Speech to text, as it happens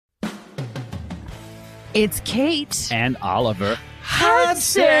It's Kate. And Oliver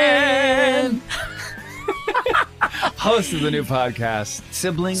Hudson. Host of the new podcast,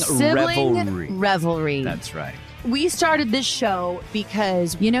 Sibling Revelry. That's right. We started this show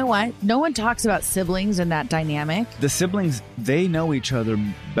because, you know what? No one talks about siblings and that dynamic. The siblings, they know each other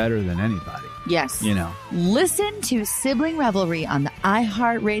better than anybody. Yes. You know. Listen to Sibling Revelry on the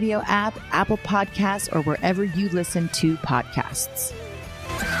iHeartRadio app, Apple Podcasts, or wherever you listen to podcasts.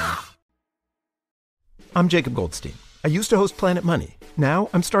 I'm Jacob Goldstein. I used to host Planet Money. Now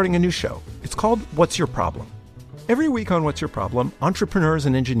I'm starting a new show. It's called What's Your Problem? Every week on What's Your Problem, entrepreneurs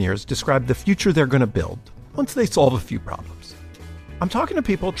and engineers describe the future they're going to build once they solve a few problems. I'm talking to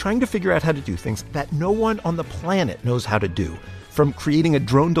people trying to figure out how to do things that no one on the planet knows how to do, from creating a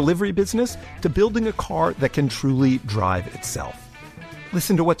drone delivery business to building a car that can truly drive itself.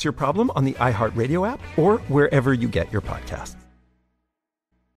 Listen to What's Your Problem on the iHeartRadio app or wherever you get your podcasts.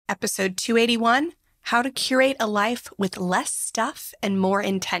 Episode 281, How to Curate a Life with Less Stuff and More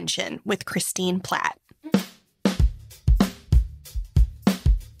Intention with Christine Platt.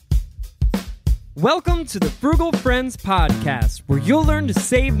 Welcome to the Frugal Friends Podcast, where you'll learn to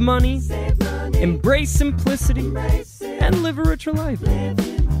save money, embrace simplicity, and live a richer life.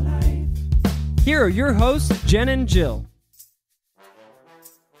 Here are your hosts, Jen and Jill.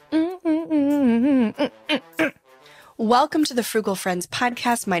 Welcome to the Frugal Friends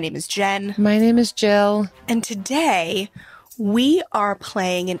Podcast. My name is Jen. My name is Jill. And today, we are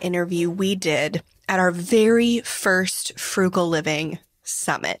playing an interview we did at our very first Frugal Living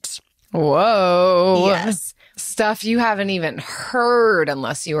Summit. Whoa. Yes. Stuff you haven't even heard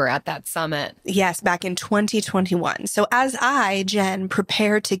unless you were at that summit. Yes, back in 2021. So as I, Jen,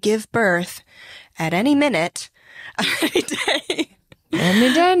 prepare to give birth at any minute, any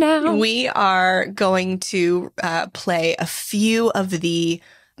day, now, we are going to play a few of the,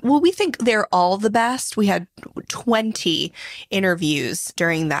 well, we think they're all the best. We had 20 interviews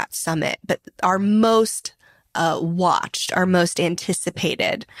during that summit, but our most watched, our most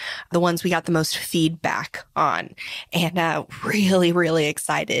anticipated, the ones we got the most feedback on. And really, really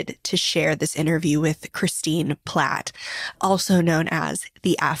excited to share this interview with Christine Platt, also known as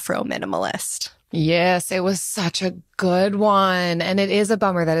the Afrominimalist. Yes, it was such a good one. And it is a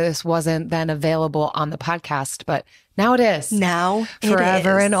bummer that this wasn't then available on the podcast, but now it is. Now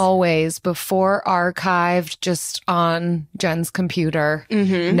forever it is. And always, before archived just on Jen's computer,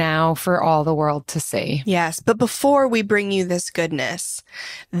 now for all the world to see. Yes, but before we bring you this goodness,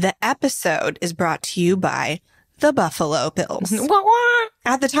 the episode is brought to you by the Buffalo Bills.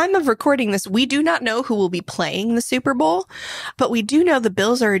 At the time of recording this, we do not know who will be playing the Super Bowl, but we do know the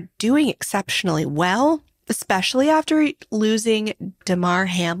Bills are doing exceptionally well, especially after losing Damar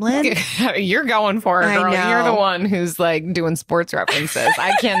Hamlin. You're going for it, girl. I know. You're the one who's like doing sports references.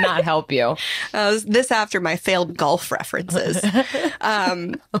 I cannot help you. This after my failed golf references.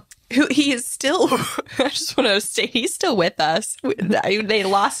 Who he is still, I just want to state, he's still with us. They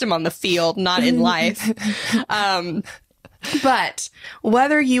lost him on the field, not in life. But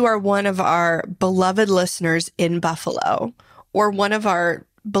whether you are one of our beloved listeners in Buffalo or one of our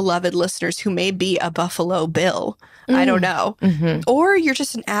beloved listeners who may be a Buffalo Bill, I don't know, or you're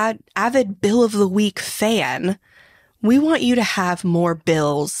just an avid Bill of the Week fan, we want you to have more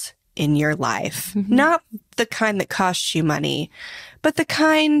bills in your life. Not the kind that costs you money, but the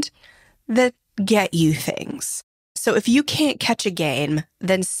kind that get you things. So if you can't catch a game,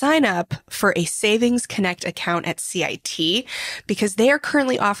 then sign up for a Savings Connect account at CIT because they are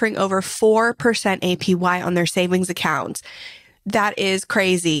currently offering over 4% APY on their savings accounts. That is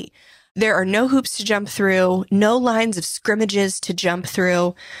crazy. There are no hoops to jump through, no lines of scrimmages to jump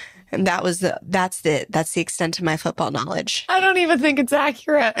through. And that's the extent of my football knowledge. I don't even think it's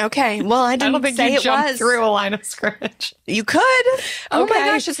accurate. Okay, well, I don't think you it jumped was through a line of scrimmage. You could. Oh my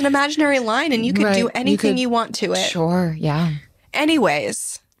gosh, it's an imaginary line and you could do anything you want to it. Sure, yeah.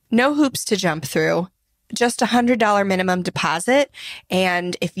 Anyways, no hoops to jump through. Just $100 minimum deposit.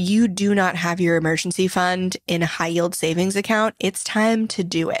 And if you do not have your emergency fund in a high yield savings account, it's time to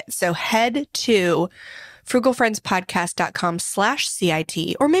do it. So head to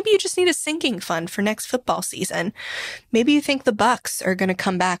frugalfriendspodcast.com/CIT, or maybe you just need a sinking fund for next football season. Maybe you think the Bucks are going to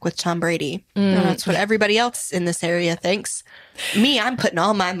come back with Tom Brady. That's what everybody else in this area thinks. Me, I'm putting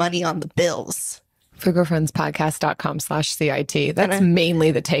all my money on the Bills. frugalfriendspodcast.com/CIT. That's mainly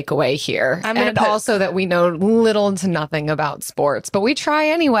the takeaway here. And also that we know little to nothing about sports, but we try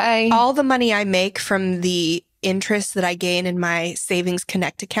anyway. All the money I make from the interest that I gain in my Savings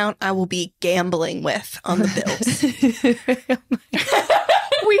Connect account, I will be gambling with on the Bills.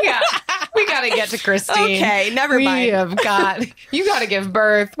 we got got to get to Christine. Okay, never mind. You got to give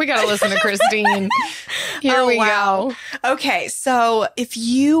birth. We got to listen to Christine. Here we go. Okay, so if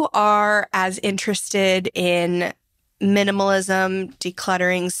you are as interested in minimalism,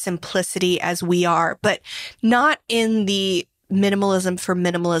 decluttering, simplicity as we are, but not in the minimalism for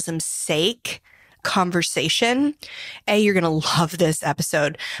minimalism's sake conversation, you're going to love this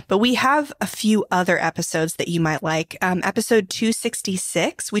episode. But we have a few other episodes that you might like. Episode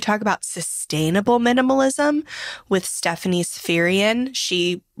 266, we talk about sustainable minimalism with Stephanie Spherian.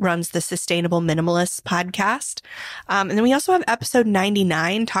 She runs the Sustainable Minimalist podcast. And then we also have episode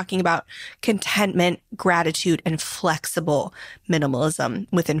 99 talking about contentment, gratitude, and flexible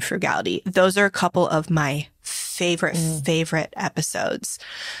minimalism within frugality. Those are a couple of my favorite episodes.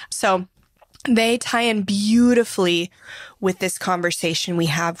 So they tie in beautifully with this conversation we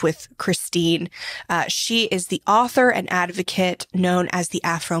have with Christine. She is the author and advocate known as the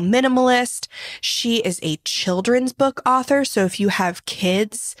Afrominimalist. She is a children's book author. So if you have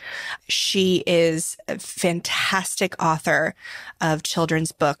kids, she is a fantastic author of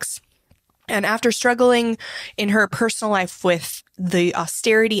children's books. And after struggling in her personal life with the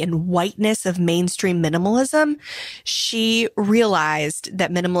austerity and whiteness of mainstream minimalism, she realized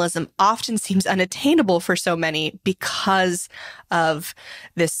that minimalism often seems unattainable for so many because of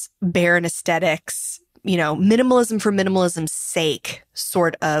this barren aesthetics, minimalism for minimalism's sake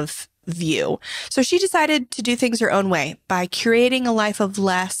sort of view. So she decided to do things her own way by curating a life of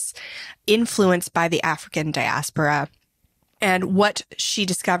less, influenced by the African diaspora. And what she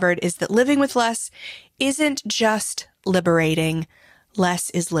discovered is that living with less isn't just liberating, less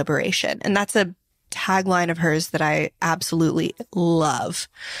is liberation. And that's a tagline of hers that I absolutely love.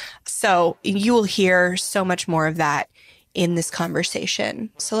 So you will hear so much more of that in this conversation.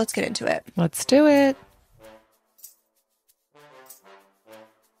 So let's get into it. Let's do it.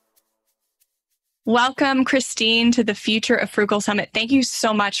 Welcome, Christine, to the Future of Frugal Summit. Thank you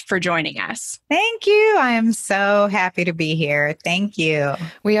so much for joining us. Thank you. I am so happy to be here. Thank you.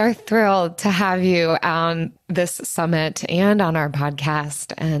 We are thrilled to have you on this summit and on our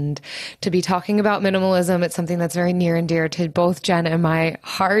podcast and to be talking about minimalism. It's something that's very near and dear to both Jen and my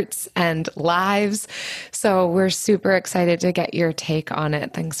hearts and lives. So we're super excited to get your take on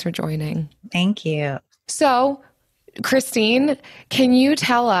it. Thanks for joining. Thank you. So, Christine, can you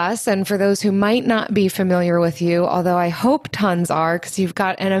tell us, and for those who might not be familiar with you, although I hope tons are, because you've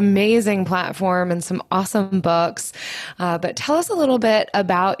got an amazing platform and some awesome books, but tell us a little bit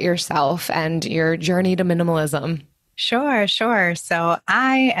about yourself and your journey to minimalism. Sure. So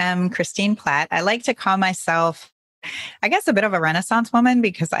I am Christine Platt. I like to call myself, I guess, a bit of a Renaissance woman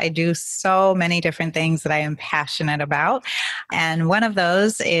because I do so many different things that I am passionate about. And one of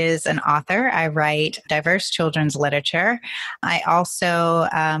those is an author. I write diverse children's literature. I also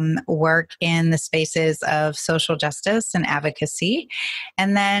work in the spaces of social justice and advocacy.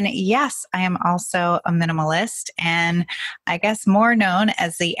 And then, yes, I am also a minimalist and I guess more known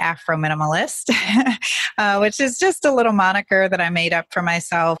as the Afrominimalist, which is just a little moniker that I made up for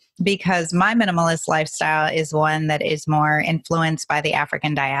myself because my minimalist lifestyle is one that is more influenced by the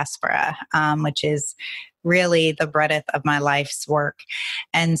African diaspora, which is really the breadth of my life's work.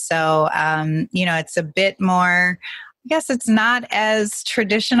 And so, it's a bit more, I guess it's not as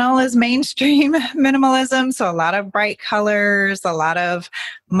traditional as mainstream minimalism. So a lot of bright colors, a lot of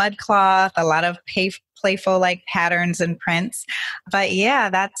mud cloth, a lot of playful like patterns and prints. But yeah,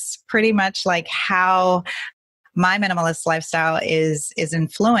 that's pretty much like how my minimalist lifestyle is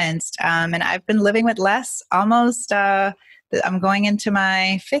influenced. And I've been living with less almost, I'm going into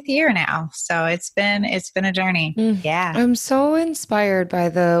my 5th year now. So it's been a journey. Yeah. I'm so inspired by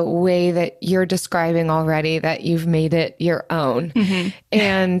the way that you're describing already that you've made it your own. Mm-hmm.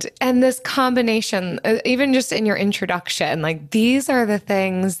 And this combination, even just in your introduction, like these are the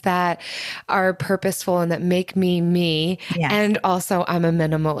things that are purposeful and that make me me. Yes. And also I'm a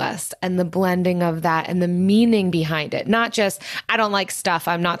minimalist, and the blending of that and the meaning behind it. Not just, I don't like stuff,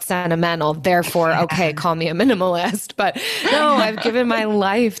 I'm not sentimental, therefore, okay, call me a minimalist. But no, I've given my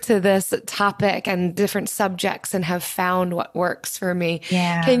life to this topic and different subjects and have found what works for me.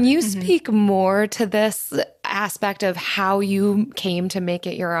 Yeah. Can you speak more to this aspect of how you came to make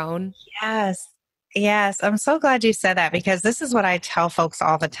it your own? Yes. I'm so glad you said that because this is what I tell folks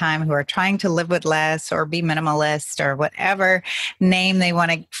all the time who are trying to live with less or be minimalist or whatever name they want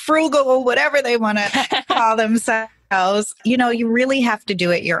to, frugal, whatever they want to call themselves. You really have to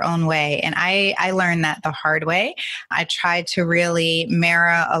do it your own way. And I learned that the hard way. I tried to really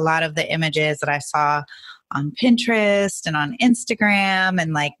mirror a lot of the images that I saw on Pinterest and on Instagram.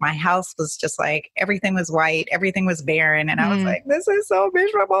 And like my house was just like, everything was white, everything was barren. And I was like, this is so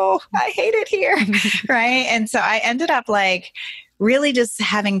miserable. I hate it here. Right. And so I ended up like really just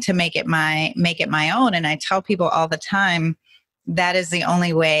having to make it my own. And I tell people all the time, that is the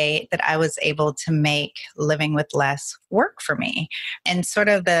only way that I was able to make living with less work for me. And sort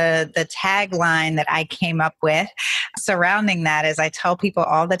of the tagline that I came up with surrounding that is I tell people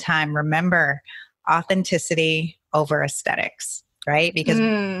all the time, remember authenticity over aesthetics, right? Because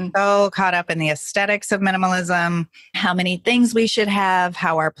we're so caught up in the aesthetics of minimalism, how many things we should have,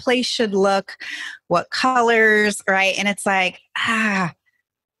 how our place should look, what colors, right? And it's like,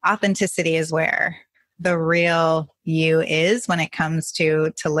 authenticity is where the real you is when it comes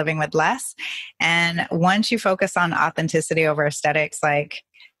to living with less. And once you focus on authenticity over aesthetics, like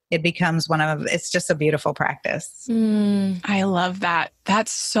it becomes it's just a beautiful practice. I love that.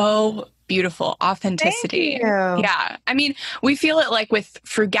 That's so beautiful. Authenticity. Thank you. Yeah. I mean, we feel it like with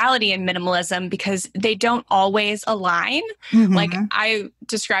frugality and minimalism because they don't always align. Like I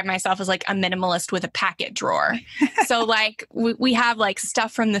describe myself as like a minimalist with a packet drawer. So like we have like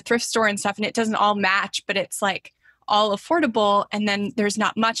stuff from the thrift store and stuff and it doesn't all match, but it's like all affordable and then there's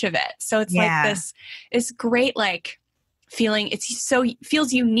not much of it. So it's like this great like feeling.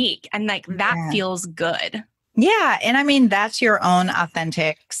 Feels unique and like that feels good. Yeah. And I mean, that's your own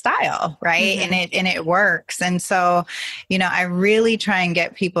authentic style, right? And it works. And so, I really try and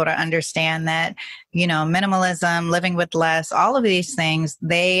get people to understand that, minimalism, living with less, all of these things,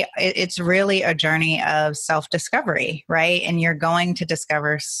 it's really a journey of self-discovery, right? And you're going to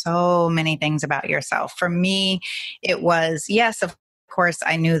discover so many things about yourself. For me, it was, yes, of course,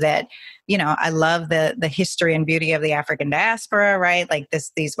 I knew that, I love the history and beauty of the African diaspora, right? Like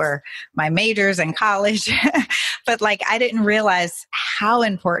these were my majors in college, but like, I didn't realize how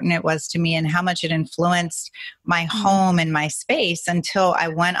important it was to me and how much it influenced my home and my space until I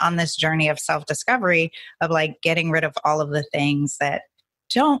went on this journey of self-discovery of like getting rid of all of the things that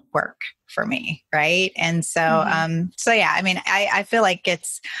don't work for me. Right. And so, yeah, I mean, I feel like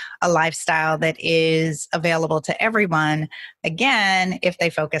it's a lifestyle that is available to everyone. Again, if they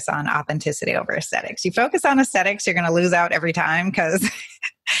focus on authenticity over aesthetics. You focus on aesthetics, you're going to lose out every time because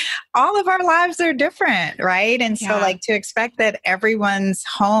all of our lives are different. Right. And so like to expect that everyone's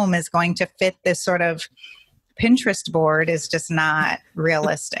home is going to fit this sort of Pinterest board is just not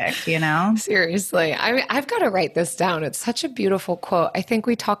realistic, Seriously. I've got to write this down. It's such a beautiful quote. I think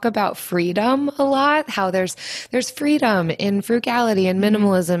we talk about freedom a lot, how there's freedom in frugality and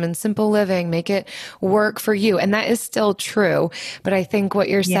minimalism and simple living, make it work for you. And that is still true. But I think what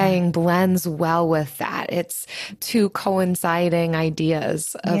you're saying blends well with that. It's two coinciding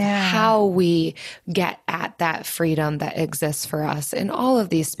ideas of how we get at that freedom that exists for us in all of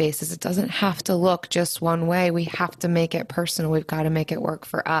these spaces. It doesn't have to look just one way. We have to make it personal. We've got to make it work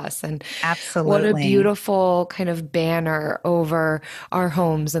for us. And absolutely, what a beautiful kind of banner over our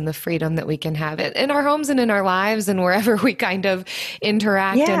homes and the freedom that we can have it in our homes and in our lives and wherever we kind of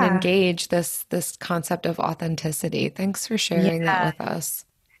interact and engage this concept of authenticity. Thanks for sharing that with us.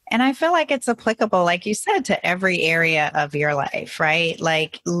 And I feel like it's applicable, like you said, to every area of your life, right?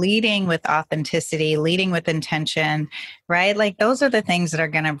 Like leading with authenticity, leading with intention, right? Like those are the things that are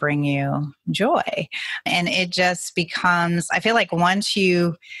going to bring you joy. And it just becomes, I feel like once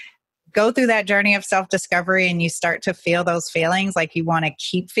you go through that journey of self-discovery and you start to feel those feelings, like you want to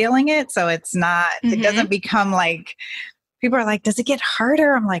keep feeling it. So it's not, it doesn't become like, people are like, does it get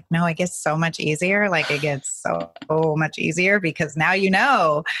harder? I'm like, no, it gets so much easier. Like it gets so much easier because now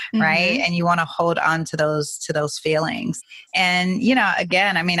right? And you want to hold on to those feelings. And,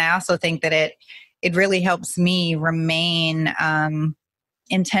 again, I mean, I also think that it really helps me remain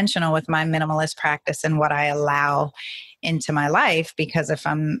intentional with my minimalist practice and what I allow into my life. Because if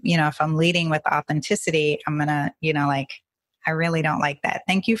I'm leading with authenticity, I'm going to, I really don't like that.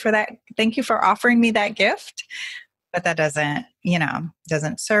 Thank you for that. Thank you for offering me that gift. But that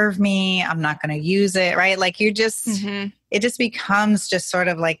doesn't serve me. I'm not going to use it, right? Like it just becomes just sort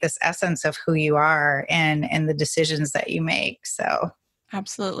of like this essence of who you are and the decisions that you make. So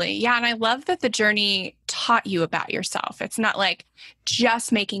absolutely. Yeah. And I love that the journey taught you about yourself. It's not like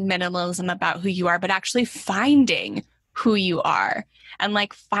just making minimalism about who you are, but actually finding who you are and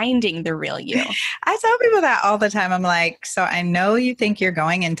like finding the real you. I tell people that all the time. I'm like, so I know you think you're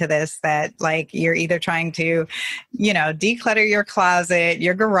going into this, that like you're either trying to, declutter your closet,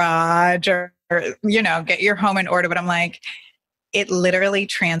 your garage, or get your home in order. But I'm like, it literally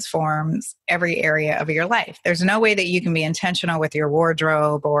transforms every area of your life. There's no way that you can be intentional with your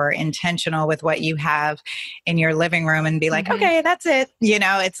wardrobe or intentional with what you have in your living room and be like, okay, that's it. You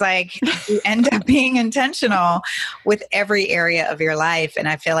know, it's like you end up being intentional with every area of your life. And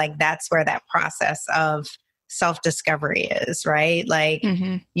I feel like that's where that process of self-discovery is, right? Like,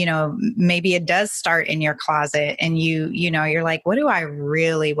 you know, maybe it does start in your closet and you know, you're like, what do I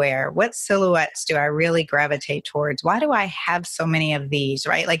really wear? What silhouettes do I really gravitate towards? Why do I have so many of these,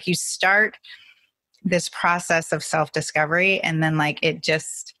 right? Like you start this process of self-discovery and then like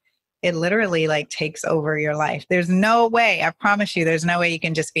it literally like takes over your life. There's no way, I promise you, there's no way you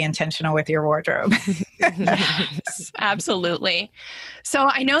can just be intentional with your wardrobe. Yes, absolutely. So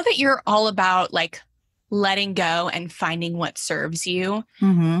I know that you're all about like letting go and finding what serves you.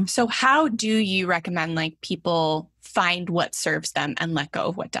 So how do you recommend like people find what serves them and let go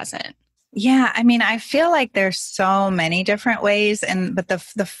of what doesn't? Yeah, I mean, I feel like there's so many different ways, but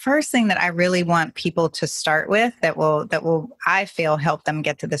the first thing that I really want people to start with that will I feel help them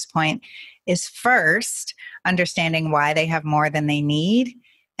get to this point is first understanding why they have more than they need,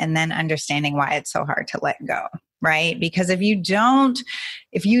 and then understanding why it's so hard to let go. Right? Because if you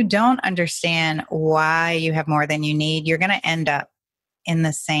don't understand why you have more than you need, you're going to end up in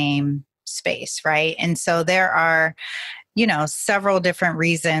the same space. Right? And so there are, you know, several different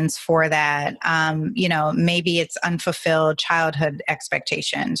reasons for that. You know, maybe it's unfulfilled childhood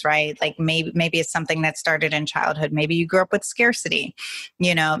expectations, right? Like maybe it's something that started in childhood. Maybe you grew up with scarcity,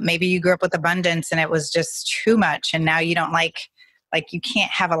 you know, maybe you grew up with abundance and it was just too much. And now you don't like you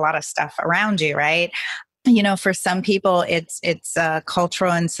can't have a lot of stuff around you, right? You know, for some people, it's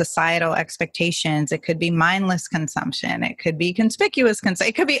cultural and societal expectations. It could be mindless consumption. It could be conspicuous consumption.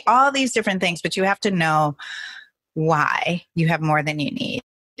 It could be all these different things, but you have to know why you have more than you need.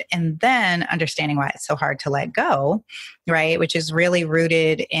 And then understanding why it's so hard to let go, right? Which is really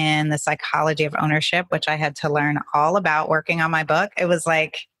rooted in the psychology of ownership, which I had to learn all about working on my book. It was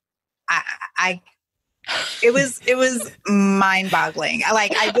like, it was mind-boggling.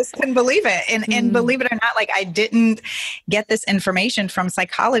 Like I just couldn't believe it. And believe it or not, like I didn't get this information from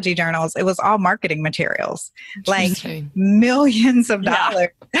psychology journals. It was all marketing materials. Like millions of dollars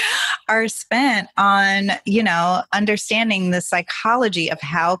are spent on, you know, understanding the psychology of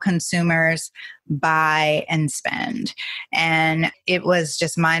how consumers buy and spend. And it was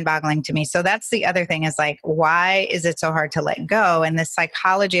just mind-boggling to me. So that's the other thing is like, why is it so hard to let go? And the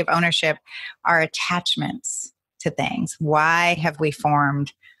psychology of ownership are attachments to things. Why have we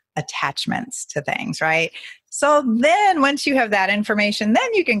formed attachments to things, right? So then once you have that information,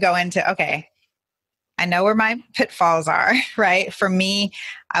 then you can go into, okay, I know where my pitfalls are, right? For me,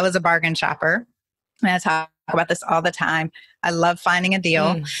 I was a bargain shopper. And I talk about this all the time. I love finding a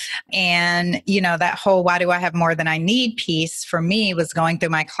deal. And, you know, that whole why do I have more than I need piece for me was going through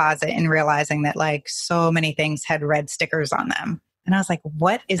my closet and realizing that like so many things had red stickers on them. And I was like,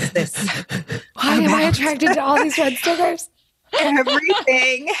 what is this? Why am I attracted to all these red stickers?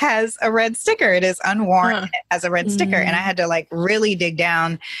 Everything has a red sticker. It is unworn. It has a red sticker. And I had to like really dig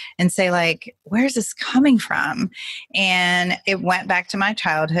down and say like, where's this coming from? And it went back to my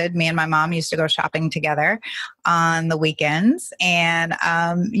childhood. Me and my mom used to go shopping together on the weekends. And,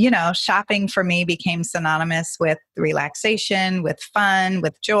 you know, shopping for me became synonymous with relaxation, with fun,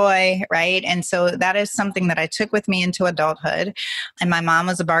 with joy, right? And so that is something that I took with me into adulthood. And my mom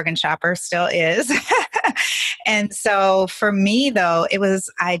was a bargain shopper, still is. And so for me, though,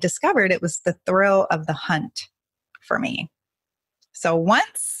 I discovered it was the thrill of the hunt for me. So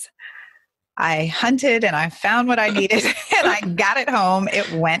once I hunted and I found what I needed and I got it home,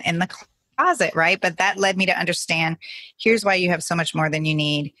 it went in the closet, right? But that led me to understand, here's why you have so much more than you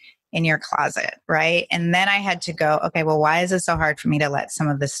need in your closet, right? And then I had to go, okay, well, why is it so hard for me to let some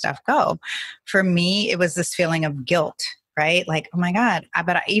of this stuff go? For me, it was this feeling of guilt, right? Like, oh my God,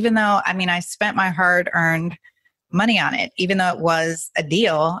 even though, I mean, I spent my hard-earned money on it, even though it was a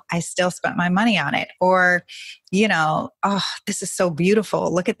deal, I still spent my money on it. Or, you know, oh, this is so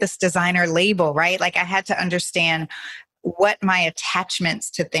beautiful. Look at this designer label, right? Like I had to understand what my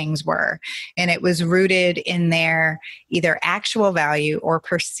attachments to things were. And it was rooted in their either actual value or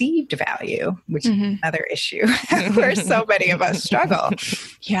perceived value, which is another issue where so many of us struggle.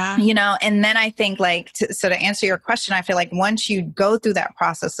 Yeah. You know, and then I think like, so to answer your question, I feel like once you go through that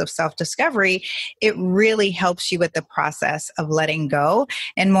process of self-discovery, it really helps you with the process of letting go.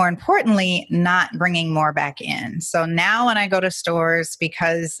 And more importantly, not bringing more back in. So now when I go to stores,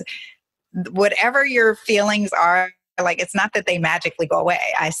 because whatever your feelings are Like, it's not that they magically go away.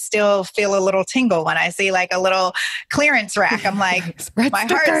 I still feel a little tingle when I see like a little clearance rack. I'm like, my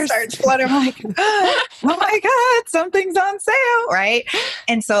heart starts fluttering. I'm like, oh my God, something's on sale, right?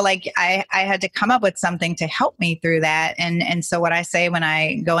 And so like I had to come up with something to help me through that. And so what I say when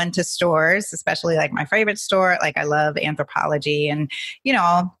I go into stores, especially like my favorite store, like I love Anthropologie and,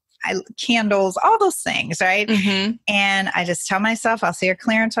 candles, all those things, right? Mm-hmm. And I just tell myself, I'll see a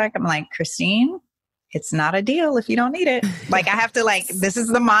clearance rack. I'm like, Christine, it's not a deal if you don't need it. Like I have to this is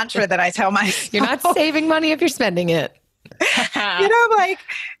the mantra that I tell myself. You're not saving money if you're spending it. Like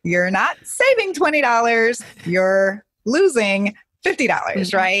you're not saving $20. You're losing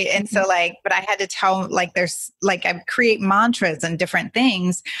 $50, right? And so but I had to tell there's I create mantras and different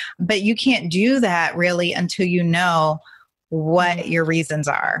things, but you can't do that really until you know what your reasons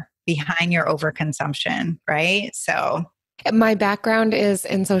are behind your overconsumption, right? So my background is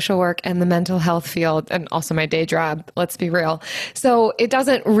in social work and the mental health field, and also my day job, let's be real. So it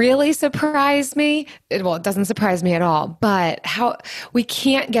doesn't really surprise me. It doesn't surprise me at all, but how we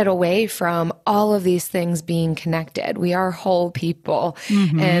can't get away from all of these things being connected. We are whole people.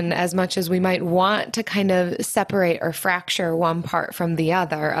 Mm-hmm. And as much as we might want to kind of separate or fracture one part from the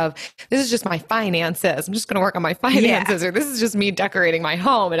other of, this is just my finances, I'm just going to work on my finances, or this is just me decorating my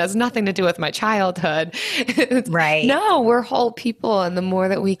home, it has nothing to do with my childhood. Right. No, we're whole people. And the more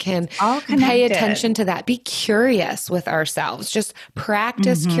that we can pay attention to that, be curious with ourselves, just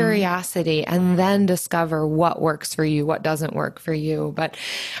practice curiosity and then discover what works for you, what doesn't work for you. But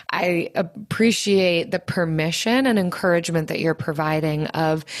I appreciate the permission and encouragement that you're providing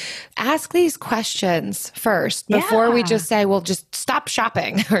of ask these questions first before we just say, well, just stop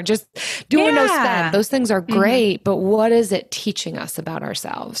shopping or just do a no spend. Those things are great, but what is it teaching us about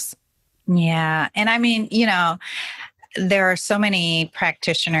ourselves? Yeah. And I mean, there are so many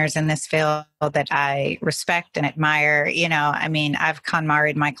practitioners in this field that I respect and admire. I mean, I've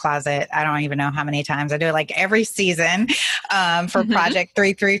KonMari'd my closet. I don't even know how many times. I do it every season for Project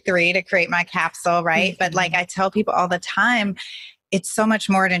 333 to create my capsule, right? But I tell people all the time, it's so much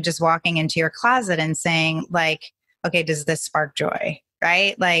more than just walking into your closet and saying okay, does this spark joy,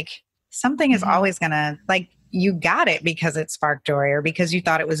 right? Something is always going to you got it because it sparked joy or because you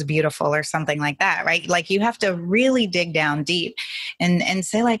thought it was beautiful or something like that, right? You have to really dig down deep and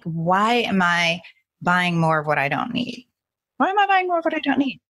say why am I buying more of what I don't need? Why am I buying more of what I don't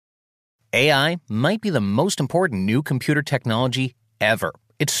need? AI might be the most important new computer technology ever.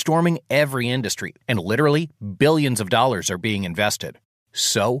 It's storming every industry and literally billions of dollars are being invested.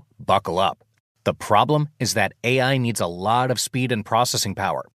 So buckle up. The problem is that AI needs a lot of speed and processing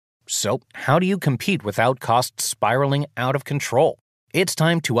power. So how do you compete without costs spiraling out of control? It's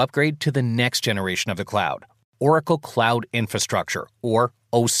time to upgrade to the next generation of the cloud, Oracle Cloud Infrastructure, or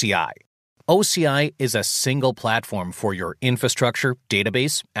OCI. OCI is a single platform for your infrastructure,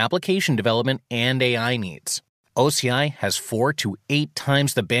 database, application development, and AI needs. OCI has 4 to 8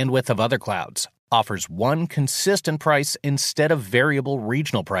 times the bandwidth of other clouds, offers one consistent price instead of variable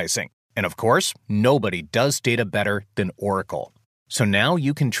regional pricing. And of course, nobody does data better than Oracle. So now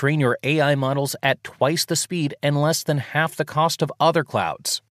you can train your AI models at twice the speed and less than half the cost of other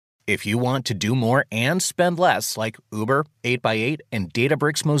clouds. If you want to do more and spend less, like Uber, 8x8, and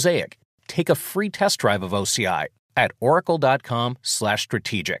Databricks Mosaic, take a free test drive of OCI at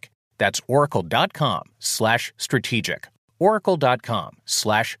oracle.com/strategic. That's oracle.com/strategic.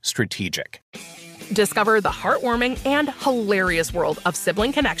 oracle.com/strategic. Discover the heartwarming and hilarious world of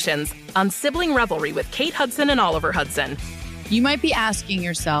sibling connections on Sibling Revelry with Kate Hudson and Oliver Hudson. You might be asking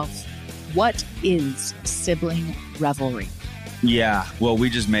yourself, what is sibling revelry? Yeah, well, we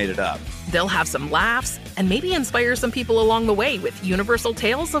just made it up. They'll have some laughs and maybe inspire some people along the way with universal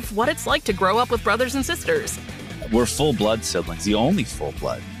tales of what it's like to grow up with brothers and sisters. We're full-blood siblings, the only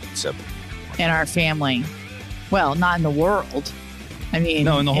full-blood sibling. In our family. Well, not in the world. I mean...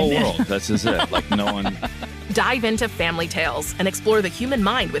 No, in the whole world. That's just it. No one... Dive into family tales and explore the human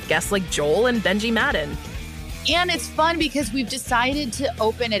mind with guests like Joel and Benji Madden. And it's fun because we've decided to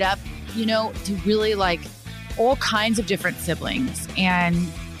open it up, to really all kinds of different siblings.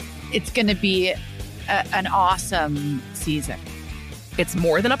 And it's going to be an awesome season. It's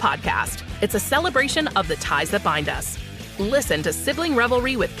more than a podcast. It's a celebration of the ties that bind us. Listen to Sibling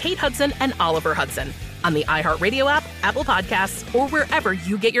Revelry with Kate Hudson and Oliver Hudson on the iHeartRadio app, Apple Podcasts, or wherever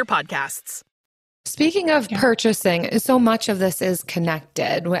you get your podcasts. Speaking of purchasing, so much of this is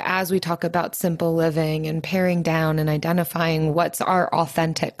connected as we talk about simple living and paring down and identifying what's our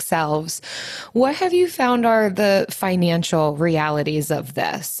authentic selves. What have you found are the financial realities of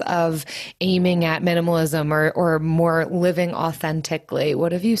this, of aiming at minimalism or more living authentically?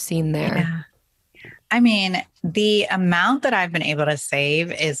 What have you seen there? Yeah. I mean, the amount that I've been able to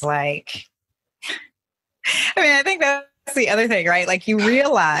save is like, I mean, I think that's the other thing, right? Like you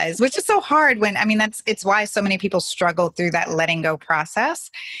realize, which is so hard when, I mean, it's why so many people struggle through that letting go process.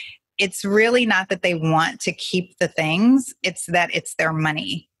 It's really not that they want to keep the things. It's that it's their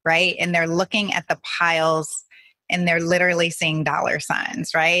money, right? And they're looking at the piles and they're literally seeing dollar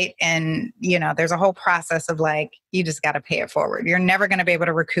signs, right? And, you know, there's a whole process of like, you just got to pay it forward. You're never going to be able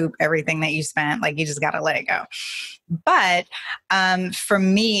to recoup everything that you spent. Like, you just got to let it go. But for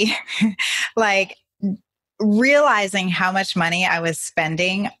me, like realizing how much money I was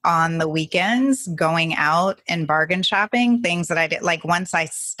spending on the weekends, going out and bargain shopping, things that I did, like once I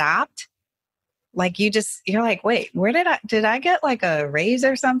stopped, like you're like, wait, where did I get like a raise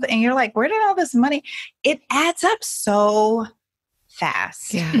or something? And you're like, where did all this money? It adds up so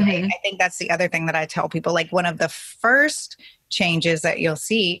fast. Yeah. Right? I think that's the other thing that I tell people. Like one of the first changes that you'll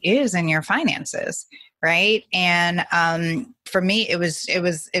see is in your finances. Right. And for me, it was a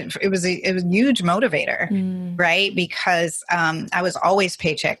huge motivator, right? Because I was always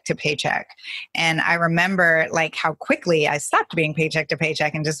paycheck to paycheck. And I remember like how quickly I stopped being paycheck to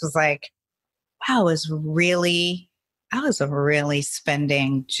paycheck and just was like, wow, I was really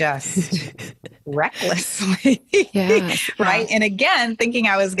spending just recklessly. Yeah. Right. And again, thinking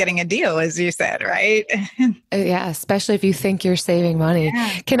I was getting a deal, as you said, right? Yeah. Especially if you think you're saving money.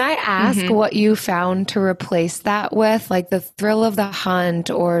 Yeah. Can I ask what you found to replace that with, like the thrill of the hunt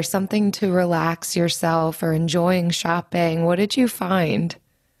or something to relax yourself or enjoying shopping? What did you find?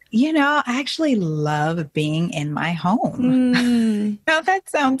 You know, I actually love being in my home. Now that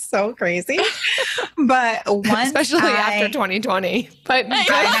sounds so crazy, but especially after 2020, but good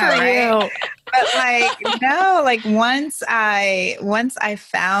for you. But like, no, like once I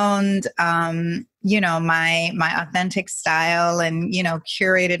found, you know, my authentic style and, you know,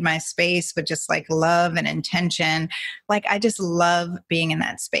 curated my space with just like love and intention. Like, I just love being in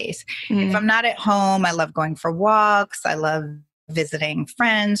that space. If I'm not at home, I love going for walks. I love visiting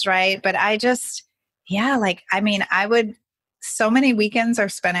friends, right? But I just, like, I mean, so many weekends are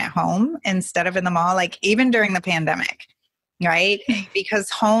spent at home instead of in the mall, like even during the pandemic, right? Because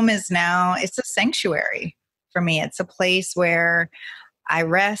home is now, it's a sanctuary for me. It's a place where I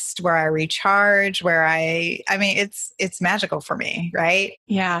rest, where I recharge, where I mean, it's magical for me, right?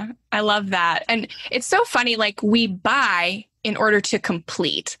 Yeah, I love that. And it's so funny, like we buy in order to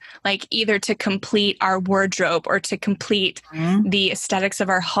complete, like either to complete our wardrobe or to complete the aesthetics of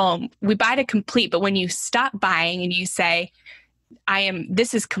our home. We buy to complete, but when you stop buying and you say,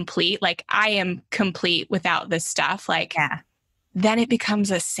 this is complete, like I am complete without this stuff, like, then it becomes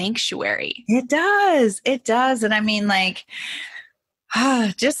a sanctuary. It does. And I mean, like,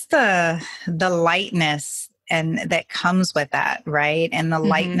 just the lightness and that comes with that, right? And the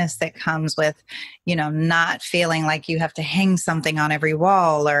lightness that comes with, you know, not feeling like you have to hang something on every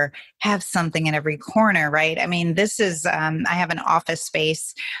wall or have something in every corner, right? I mean, this is, I have an office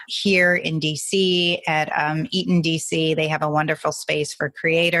space here in DC at Eaton, DC. They have a wonderful space for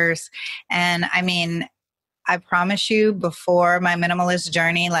creators. And I mean, I promise you, before my minimalist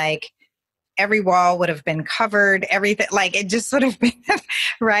journey, like, every wall would have been covered, everything, like it just would have been,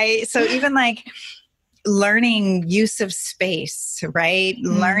 right? So even like learning use of space, right?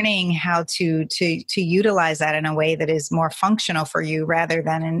 Learning how to utilize that in a way that is more functional for you rather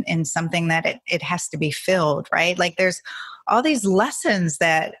than in something that it has to be filled, right? Like there's all these lessons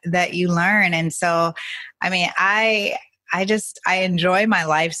that you learn. And so, I mean, I enjoy my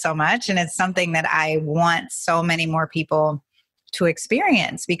life so much, and it's something that I want so many more people to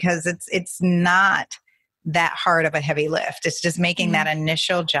experience, because it's not that hard of a heavy lift. It's just making that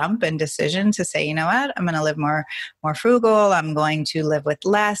initial jump and decision to say, you know what, I'm going to live more frugal. I'm going to live with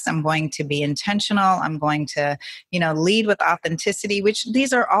less. I'm going to be intentional. I'm going to, you know, lead with authenticity, which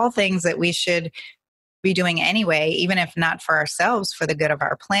these are all things that we should be doing anyway, even if not for ourselves, for the good of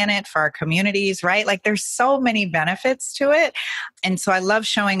our planet, for our communities, right? Like there's so many benefits to it. And so I love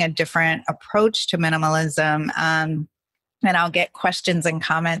showing a different approach to minimalism. And I'll get questions and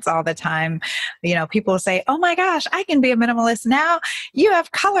comments all the time. You know, people will say, oh my gosh, I can be a minimalist now. You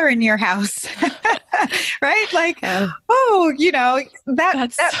have color in your house, right? Like, oh, you know,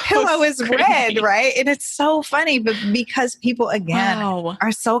 that so pillow is red, right? And it's so funny, but because people, again,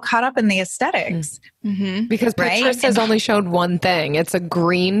 are so caught up in the aesthetics. Because Pinterest has only showed one thing. It's a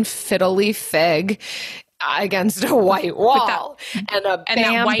green fiddle leaf fig against a white wall and a bamboo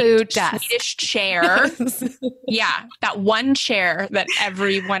that white desk. Swedish chair. Yeah, that one chair that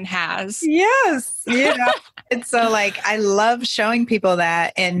everyone has. Yes, you know, And so like, I love showing people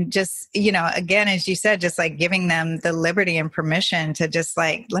that, and just, again, as you said, just like giving them the liberty and permission to just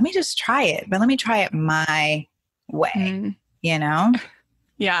like, let me just try it, but let me try it my way,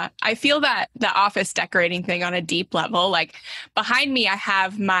 Yeah, I feel that the office decorating thing on a deep level. Like behind me, I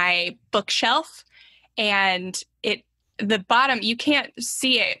have my bookshelf, and the bottom, you can't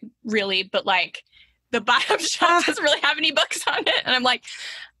see it really, but like the bottom shelf doesn't really have any books on it. And I'm like,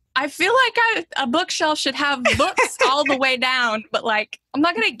 I feel like a bookshelf should have books all the way down, but like, I'm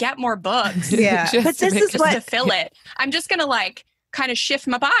not going to get more books. Yeah. But this is what to fill it. I'm just going to like kind of shift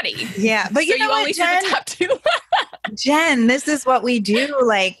my body. Yeah. But so you only see the top two. Jen, this is what we do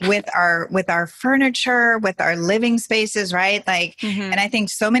like with our furniture, with our living spaces, right? Like, and I think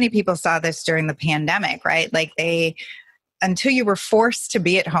so many people saw this during the pandemic, right? Like until you were forced to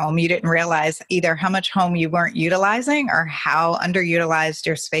be at home, you didn't realize either how much home you weren't utilizing or how underutilized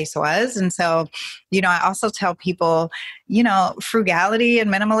your space was. And so, I also tell people, frugality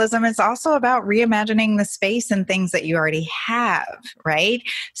and minimalism is also about reimagining the space and things that you already have, right?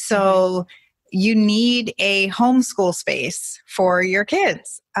 So you need a homeschool space for your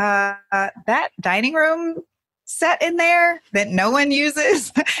kids. That dining room set in there that no one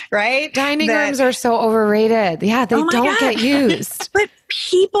uses, right? Dining rooms are so overrated. Yeah, they don't get used. But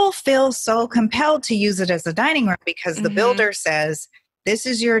people feel so compelled to use it as a dining room because the builder says, this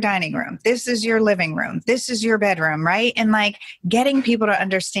is your dining room. This is your living room. This is your bedroom, right? And like getting people to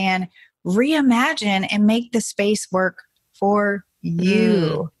understand, reimagine and make the space work for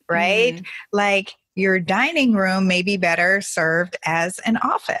you, right? Like your dining room may be better served as an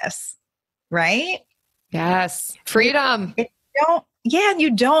office, right? Yes. Freedom. And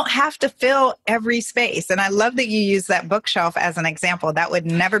you don't have to fill every space. And I love that you use that bookshelf as an example. That would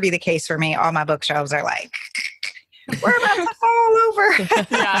never be the case for me. All my bookshelves are like, we're about to fall over.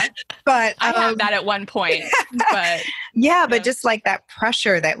 Yeah. But I had that at one point. But but just like that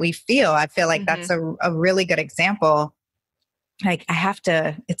pressure that we feel, I feel like that's a really good example. Like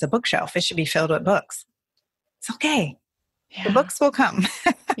it's a bookshelf. It should be filled with books. It's okay. Yeah. The books will come.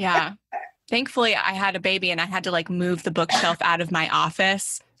 Yeah. Thankfully, I had a baby and I had to like move the bookshelf out of my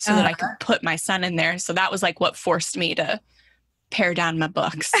office so that I could put my son in there. So that was like what forced me to pare down my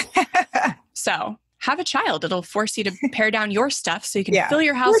books. So have a child. It'll force you to pare down your stuff so you can fill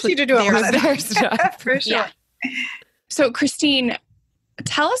your house with their stuff. For sure. Yeah. So Christine,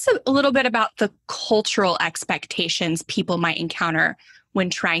 tell us a little bit about the cultural expectations people might encounter when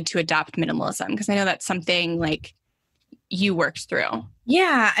trying to adopt minimalism, because I know that's something like you worked through.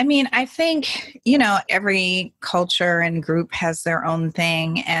 Yeah. I mean, I think, every culture and group has their own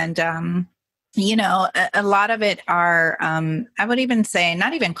thing. And, a lot of it are, I would even say,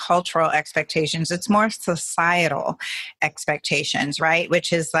 not even cultural expectations. It's more societal expectations, right?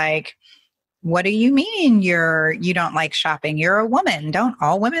 Which is like, what do you mean you don't like shopping? You're a woman. Don't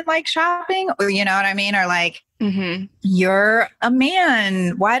all women like shopping? Or you know what I mean? Or like, you're a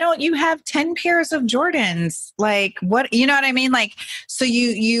man. Why don't you have 10 pairs of Jordans? Like what, you know what I mean? Like, so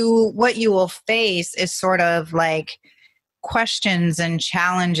what you will face is sort of like questions and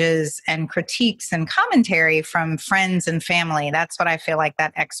challenges and critiques and commentary from friends and family. That's what I feel like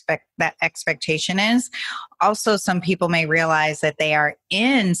that expectation is. Also, some people may realize that they are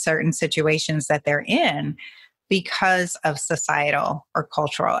in certain situations that they're in because of societal or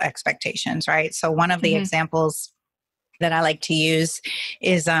cultural expectations, right? So one of the examples that I like to use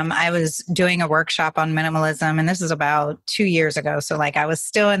is I was doing a workshop on minimalism, and this is about 2 years ago. So like I was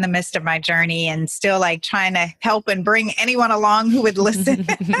still in the midst of my journey and still like trying to help and bring anyone along who would listen.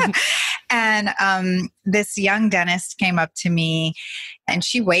 And this young dentist came up to me and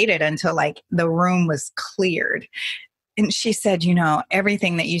she waited until like the room was cleared. And she said,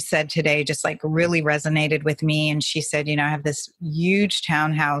 everything that you said today just like really resonated with me. And she said, I have this huge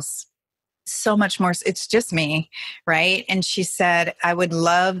townhouse, so much more. It's just me. Right. And she said,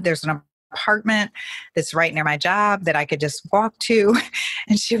 there's an apartment that's right near my job that I could just walk to.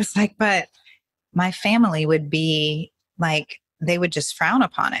 And she was like, but my family would be like, they would just frown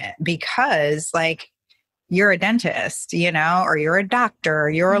upon it because like, you're a dentist, or you're a doctor, or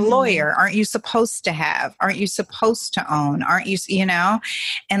you're a lawyer. Aren't you supposed to have? Aren't you supposed to own? Aren't you,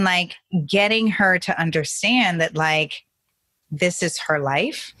 and like getting her to understand that like, this is her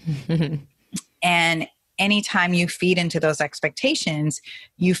life. And anytime you feed into those expectations,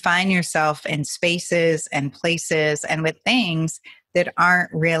 you find yourself in spaces and places and with things that aren't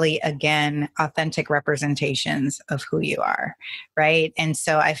really, again, authentic representations of who you are, right? And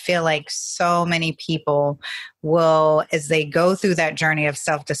so I feel like so many people will, as they go through that journey of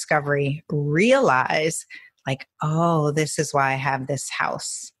self-discovery, realize like, oh, this is why I have this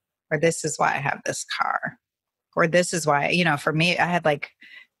house, or this is why I have this car, or this is why, for me, I had like,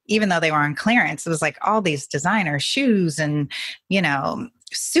 even though they were on clearance, it was like all these designer shoes and,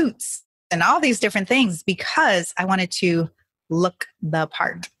 suits and all these different things because I wanted to look the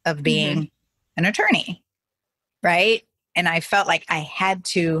part of being an attorney. Right. And I felt like I had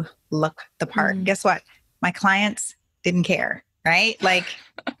to look the part. Guess what? My clients didn't care. Right. Like,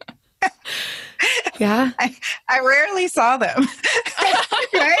 yeah, I rarely saw them.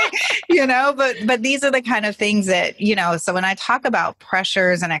 Right. But these are the kind of things that, so when I talk about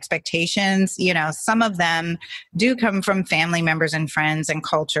pressures and expectations, some of them do come from family members and friends and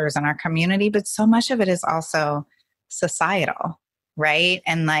cultures in our community, but so much of it is also societal. Right.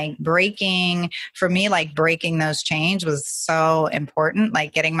 And like breaking those chains was so important.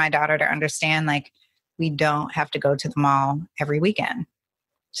 Like getting my daughter to understand, like, we don't have to go to the mall every weekend.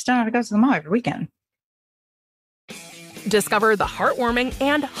 Just don't have to go to the mall every weekend. Discover the heartwarming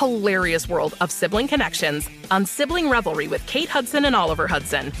and hilarious world of sibling connections on Sibling Revelry with Kate Hudson and Oliver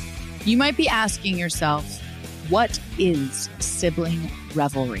Hudson. You might be asking yourself, what is sibling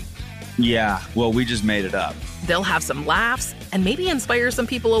revelry? Yeah, well, we just made it up. They'll have some laughs and maybe inspire some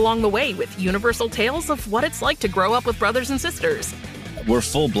people along the way with universal tales of what it's like to grow up with brothers and sisters. We're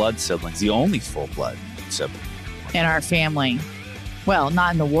full-blood siblings, the only full-blood sibling. In our family. Well,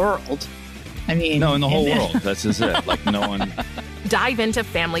 not in the world. I mean... No, in the whole world. That's just it. Like, no one... Dive into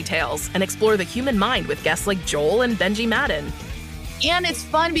family tales and explore the human mind with guests like Joel and Benji Madden. And it's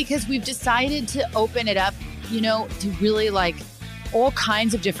fun because we've decided to open it up, to really like all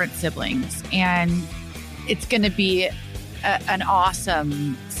kinds of different siblings. And it's going to be an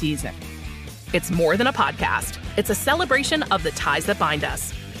awesome season. It's more than a podcast. It's a celebration of the ties that bind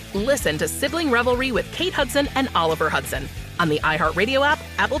us. Listen to Sibling Revelry with Kate Hudson and Oliver Hudson on the iHeartRadio app,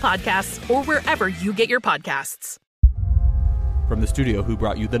 Apple Podcasts, or wherever you get your podcasts. From the studio who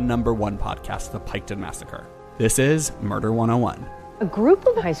brought you the #1 podcast, The Piketon Massacre, this is Murder 101. A group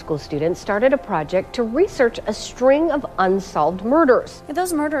of high school students started a project to research a string of unsolved murders.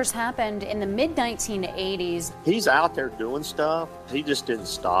 Those murders happened in the mid-1980s. He's out there doing stuff. He just didn't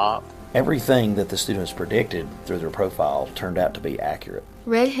stop. Everything that the students predicted through their profile turned out to be accurate.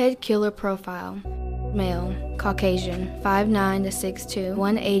 Redhead killer profile. Male, Caucasian, 5'9" to 6'2",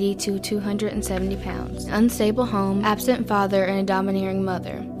 180 to 270 pounds. Unstable home, absent father and a domineering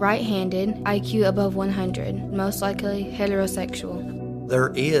mother. Right-handed, IQ above 100, most likely heterosexual.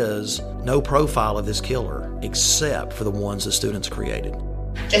 There is no profile of this killer except for the ones the students created.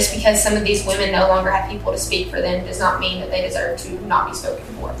 Just because some of these women no longer have people to speak for them does not mean that they deserve to not be spoken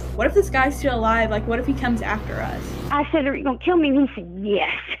for. What if this guy's still alive? Like, what if he comes after us? I said, are you going to kill me? And he said,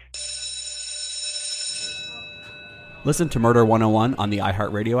 yes. Listen to Murder 101 on the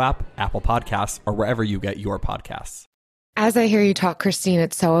iHeartRadio app, Apple Podcasts, or wherever you get your podcasts. As I hear you talk, Christine,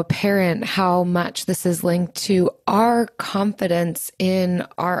 it's so apparent how much this is linked to our confidence in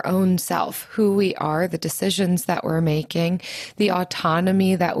our own self, who we are, the decisions that we're making, the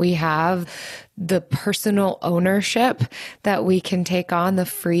autonomy that we have, the personal ownership that we can take on, the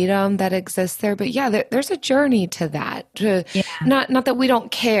freedom that exists there. But yeah, there's a journey to that. Not that we don't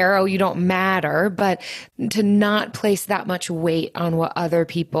care, oh, you don't matter, but to not place that much weight on what other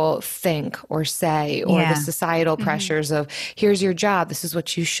people think or say, or the societal pressures of, here's your job, this is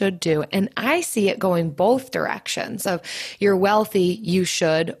what you should do. And I see it going both directions of, you're wealthy, you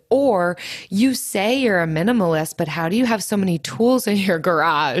should, or you say you're a minimalist, but how do you have so many tools in your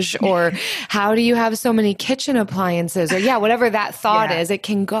garage? Or how do you have so many kitchen appliances? Or whatever that thought is, it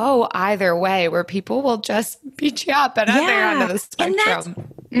can go either way, where people will just beat you up at other end of the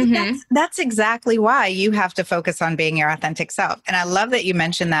spectrum. That's exactly why you have to focus on being your authentic self. And I love that you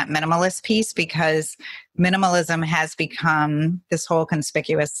mentioned that minimalist piece, because minimalism has become this whole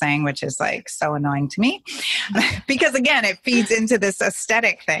conspicuous thing, which is like so annoying to me because again, it feeds into this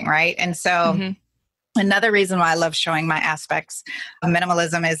aesthetic thing. Right. And so another reason why I love showing my aspects of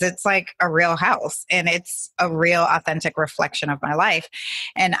minimalism is it's like a real house and it's a real authentic reflection of my life.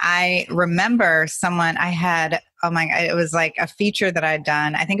 And I remember it was like a feature that I'd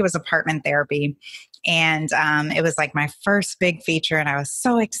done. I think it was apartment therapy. And it was like my first big feature and I was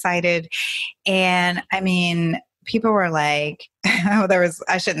so excited. And I mean, people were like,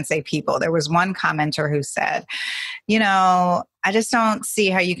 I shouldn't say people, there was one commenter who said, I just don't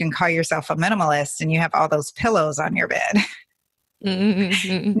see how you can call yourself a minimalist and you have all those pillows on your bed.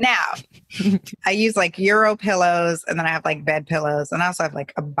 Now, I use like Euro pillows and then I have like bed pillows and I also have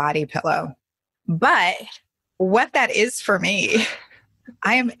like a body pillow. But what that is for me,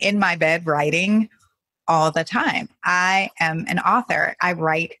 I am in my bed writing all the time. I am an author. I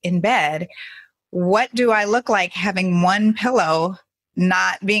write in bed. What do I look like having one pillow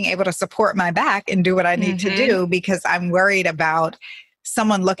not being able to support my back and do what I need to do because I'm worried about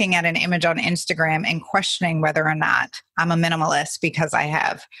someone looking at an image on Instagram and questioning whether or not I'm a minimalist because I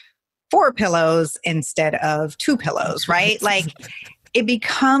have 4 pillows instead of 2 pillows, right? Like it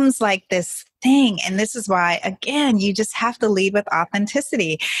becomes like this thing. And this is why, again, you just have to lead with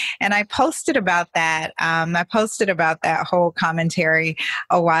authenticity. And I posted about that. I posted about that whole commentary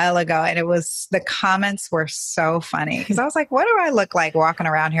a while ago. And the comments were so funny because I was like, what do I look like walking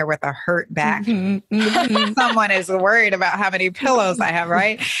around here with a hurt back? Someone is worried about how many pillows I have,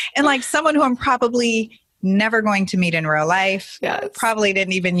 right? And like someone who I'm probably never going to meet in real life. Yes. Probably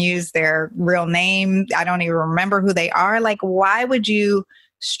didn't even use their real name. I don't even remember who they are. Like, why would you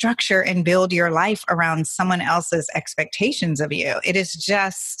structure and build your life around someone else's expectations of you? It is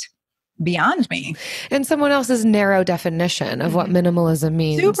just beyond me. And someone else's narrow definition of what minimalism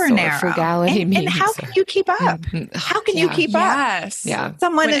means. Super narrow. Frugality means. And how can you keep up? How can you keep up? Yes. Yeah.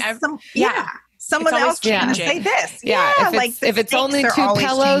 Someone else can say this. Yeah. If it's only 2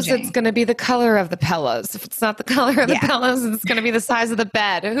 pillows, it's going to be the color of the pillows. If it's not the color of the pillows, it's going to be the size of the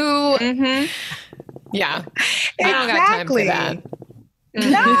bed. Yeah. Exactly. I don't got time for that.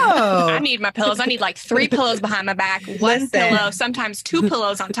 No. I need my pillows. I need like 3 pillows behind my back, 1 pillow, sometimes 2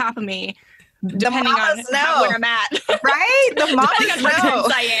 pillows on top of me, depending on where I'm at. Right? The mamas know.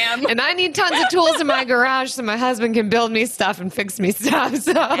 I am. And I need tons of tools in my garage so my husband can build me stuff and fix me stuff.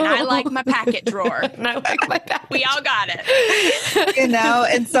 So. And I like my packet drawer. And I like my packet We all got it.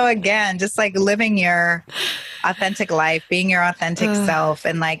 And so again, just like living your authentic life, being your authentic self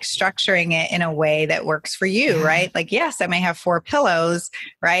and like structuring it in a way that works for you, right? Like, yes, I may have 4 pillows,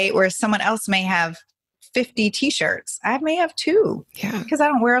 right? Whereas someone else may have 50 t-shirts. I may have 2 because I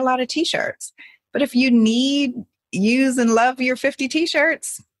don't wear a lot of t-shirts. But if you use and love your 50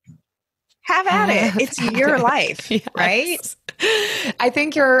 t-shirts, have at it. It's your life, right? I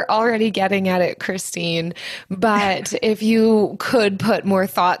think you're already getting at it, Christine. But if you could put more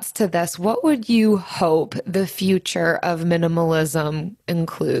thoughts to this, what would you hope the future of minimalism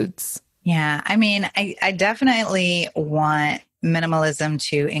includes? Yeah, I mean, I definitely want minimalism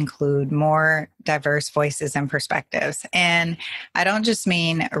to include more diverse voices and perspectives. And I don't just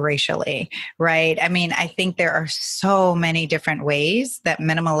mean racially, right? I mean, I think there are so many different ways that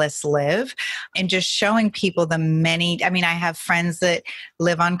minimalists live and just showing people I have friends that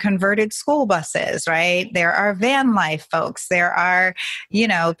live on converted school buses, right? There are van life folks. There are,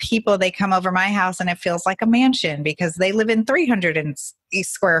 people, they come over my house and it feels like a mansion because they live in 300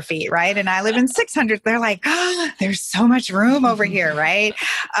 square feet, right? And I live in 600. They're like, there's so much room over here, right?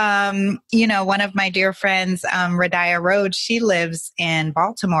 One of my dear friends, Radiah Rhodes, she lives in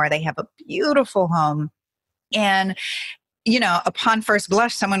Baltimore. They have a beautiful home. And, upon first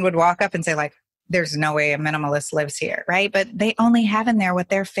blush, someone would walk up and say like, there's no way a minimalist lives here, right? But they only have in there what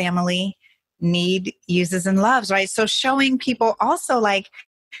their family uses and loves, right? So showing people also like,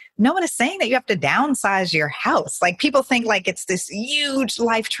 no one is saying that you have to downsize your house. Like people think like it's this huge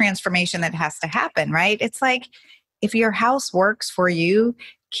life transformation that has to happen, right? It's like, if your house works for you,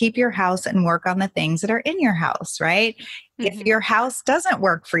 keep your house and work on the things that are in your house, right? If your house doesn't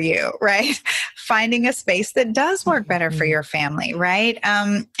work for you, right? Finding a space that does work better for your family, right?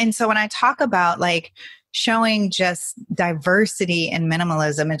 And so when I talk about like showing just diversity and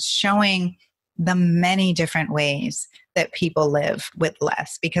minimalism, it's showing the many different ways that people live with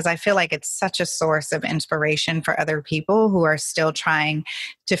less, because I feel like it's such a source of inspiration for other people who are still trying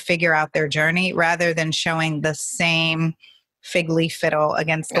to figure out their journey rather than showing the same fig leaf fiddle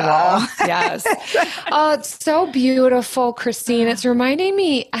against the wall. Yes. Oh, it's so beautiful, Christine. It's reminding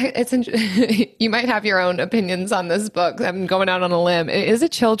me, you might have your own opinions on this book. I'm going out on a limb. It is a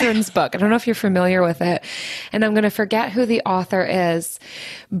children's book. I don't know if you're familiar with it. And I'm going to forget who the author is,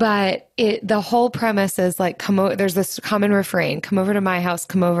 but the whole premise is like, there's this common refrain, come over to my house,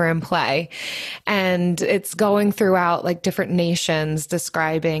 come over and play. And it's going throughout like different nations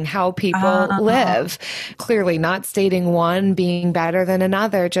describing how people live, clearly not stating one being better than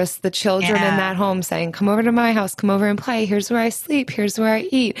another, just the children in that home saying, come over to my house, come over and play. Here's where I sleep. Here's where I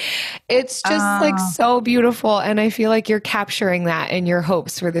eat. It's just like so beautiful. And I feel like you're capturing that in your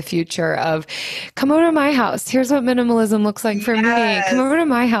hopes for the future of come over to my house. Here's what minimalism looks like for me. Come over to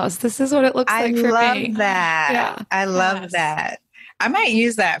my house. This is what it looks like for me. I love that. Yeah. I love that. I might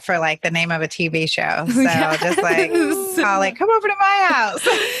use that for like the name of a TV show. So just like, call it, come over to my house.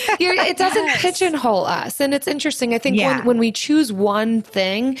 It doesn't pigeonhole us. And it's interesting. I think when we choose one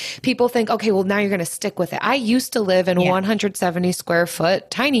thing, people think, okay, well, now you're going to stick with it. I used to live in a 170 square foot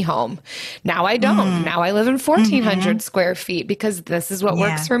tiny home. Now I don't. Now I live in 1,400 square feet because this is what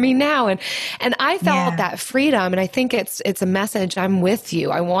works for me now. And I felt that freedom. And I think it's a message. I'm with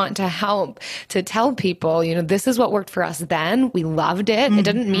you. I want to help to tell people, this is what worked for us then. We loved it. It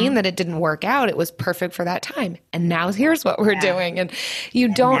didn't mean that it didn't work out. It was perfect for that time. And now here's what we're doing. And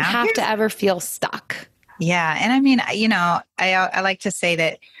you don't have to ever feel stuck. Yeah. And I mean, I like to say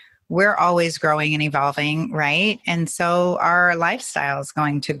that we're always growing and evolving, right? And so our lifestyle is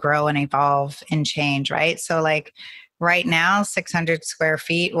going to grow and evolve and change, right? So like right now, 600 square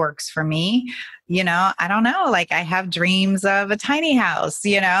feet works for me. I don't know, like I have dreams of a tiny house,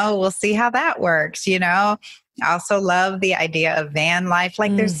 we'll see how that works, I also love the idea of van life.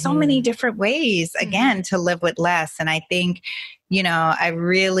 Like there's so many different ways, again, to live with less. And I think, I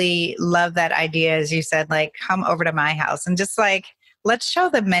really love that idea, as you said, like come over to my house and just like, let's show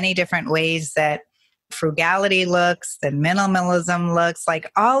the many different ways that frugality looks, that minimalism looks, like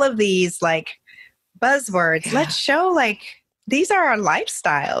all of these like buzzwords. Yeah. Let's show like, these are our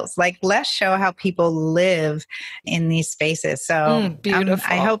lifestyles. Like, let's show how people live in these spaces. So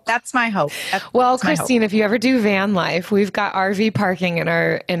beautiful. I hope that's my hope. Well, Christine, if you ever do van life, we've got RV parking in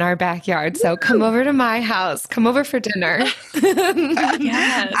our backyard. So come over to my house. Come over for dinner.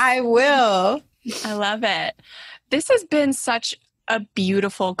 Yes, I will. I love it. This has been such a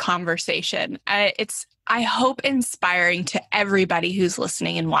beautiful conversation. I hope inspiring to everybody who's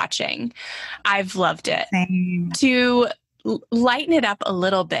listening and watching. I've loved it. Same. To lighten it up a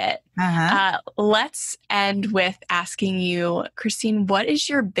little bit, let's end with asking you, Christine, what is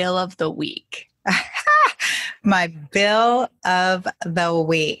your bill of the week? My bill of the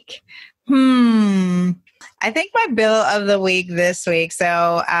week. I think my bill of the week this week.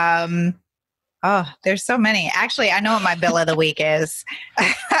 So, there's so many. Actually, I know what my bill of the week is.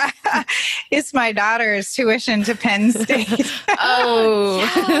 It's my daughter's tuition to Penn State.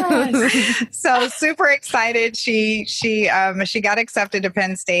 Yes. So super excited. She got accepted to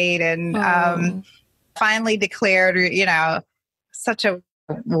Penn State and finally declared, such a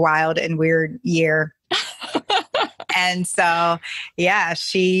wild and weird year. And so,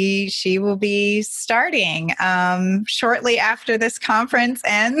 she will be starting shortly after this conference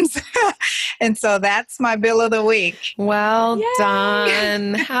ends. And so that's my bill of the week. Well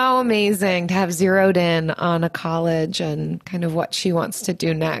done. How amazing to have zeroed in on a college and kind of what she wants to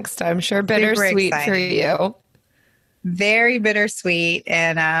do next. I'm sure bittersweet for you. Very bittersweet.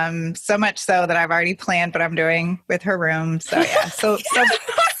 And so much so that I've already planned what I'm doing with her room. So so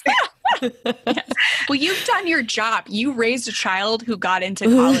yes. Well, you've done your job. You raised a child who got into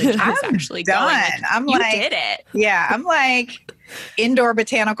college. I'm actually done. You did it. Yeah. I'm like indoor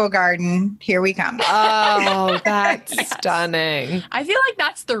botanical garden. Here we come. Oh, that's stunning. I feel like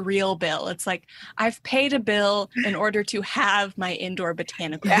that's the real bill. It's like I've paid a bill in order to have my indoor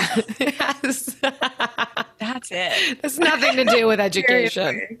botanical garden. Yes. That's it. It's nothing to do with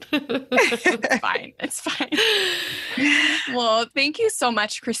education. It's fine. Well, thank you so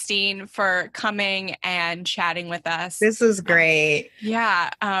much, Christine, for coming and chatting with us. This is great.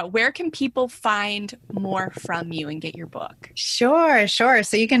 Where can people find more from you and get your book? Sure.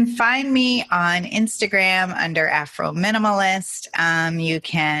 So you can find me on Instagram under Afrominimalist. You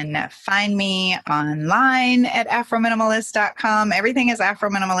can find me online at afrominimalist.com. Everything is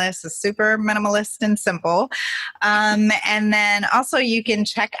Afrominimalist. It's super minimalist and simple. And then also you can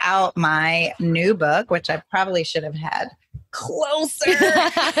check out my new book, which I probably should have had closer.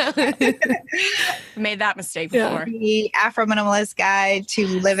 Made that mistake before. The Afrominimalist Guide to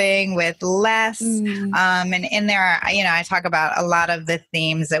Living with Less. And in there, I talk about a lot of the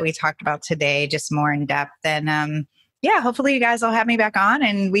themes that we talked about today, just more in depth. And hopefully you guys will have me back on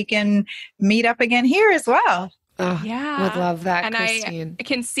and we can meet up again here as well. Would love that, and Christine. I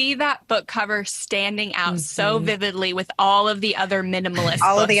can see that book cover standing out so vividly with all of the other minimalist books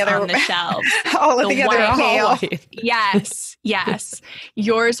on the shelves. All of the other Yes.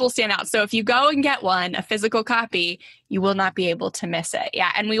 Yours will stand out. So if you go and get one, a physical copy, you will not be able to miss it.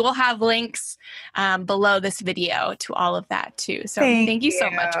 Yeah. And we will have links below this video to all of that too. So thank you so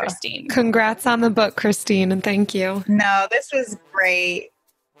much, Christine. Congrats on the book, Christine. And thank you. No, this was great.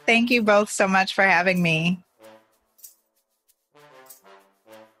 Thank you both so much for having me.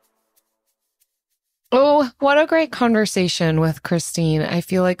 Oh, what a great conversation with Christine. I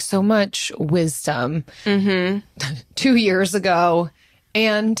feel like so much wisdom 2 years ago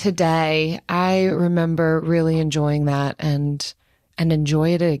and today. I remember really enjoying that and and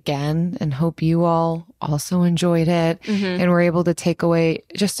enjoyed it again, and hope you all also enjoyed it and were able to take away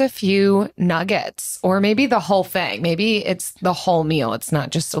just a few nuggets, or maybe the whole thing. Maybe it's the whole meal. It's not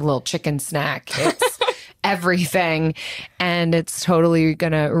just a little chicken snack. It's everything. And it's totally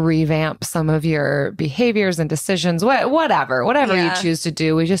going to revamp some of your behaviors and decisions, whatever you choose to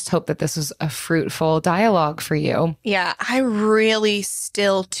do. We just hope that this was a fruitful dialogue for you. Yeah, I really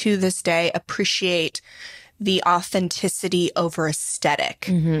still to this day appreciate the authenticity over aesthetic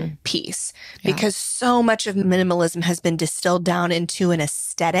piece, because so much of minimalism has been distilled down into an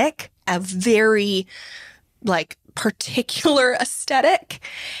aesthetic, a very like particular aesthetic.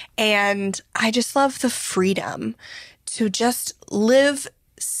 And I just love the freedom to just live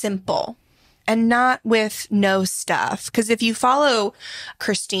simple and not with no stuff. Because if you follow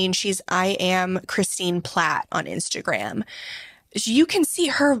Christine, I am Christine Platt on Instagram. You can see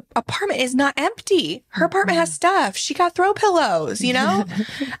her apartment is not empty. Her apartment has stuff. She got throw pillows, you know?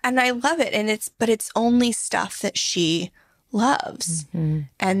 And I love it. And it's only stuff that she loves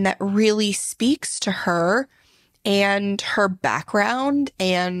and that really speaks to her and her background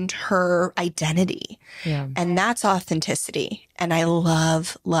and her identity. Yeah. And that's authenticity. And I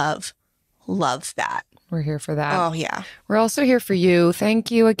love, love, love that. We're here for that. Oh, yeah. We're also here for you.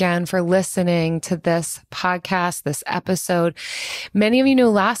 Thank you again for listening to this podcast, this episode. Many of you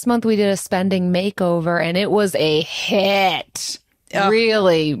know last month we did a spending makeover and it was a hit.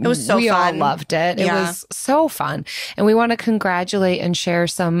 Really, it was so we fun. all loved it. It was so fun. And we want to congratulate and share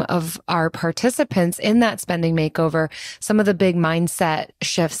some of our participants in that spending makeover, some of the big mindset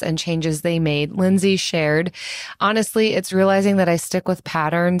shifts and changes they made. Lindsay shared, honestly, it's realizing that I stick with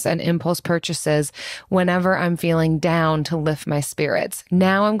patterns and impulse purchases whenever I'm feeling down to lift my spirits.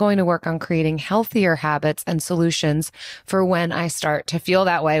 Now I'm going to work on creating healthier habits and solutions for when I start to feel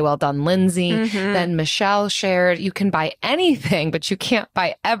that way. Well done, Lindsay. Then Michelle shared, you can buy anything, but you can't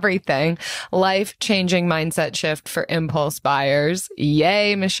buy everything. Life-changing mindset shift for impulse buyers.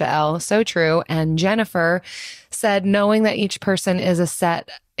 Yay, Michelle. So true. And Jennifer said, knowing that each person is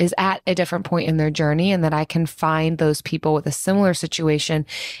at a different point in their journey and that I can find those people with a similar situation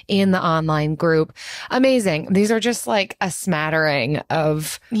in the online group. Amazing. These are just like a smattering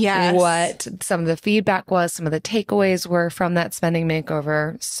of what some of the feedback was, some of the takeaways were from that spending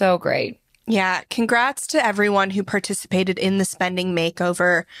makeover. So great. Yeah. Congrats to everyone who participated in the spending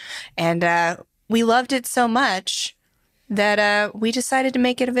makeover. And we loved it so much that we decided to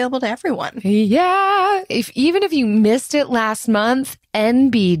make it available to everyone. Yeah. Even if you missed it last month,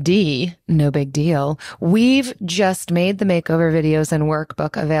 NBD, no big deal. We've just made the makeover videos and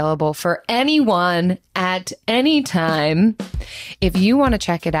workbook available for anyone at any time. If you want to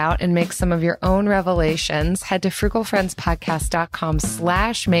check it out and make some of your own revelations, head to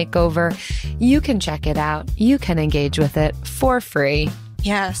frugalfriendspodcast.com/makeover. You can check it out. You can engage with it for free.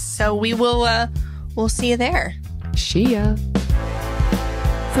 Yes. So we'll see you there. See ya.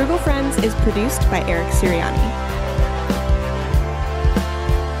 Frugal Friends is produced by Eric Sirianni.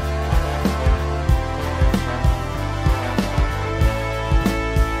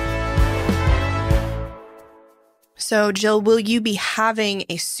 So, Jill, will you be having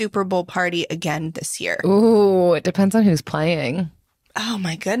a Super Bowl party again this year? Ooh, it depends on who's playing. Oh,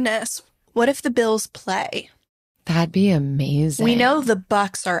 my goodness. What if the Bills play? That'd be amazing. We know the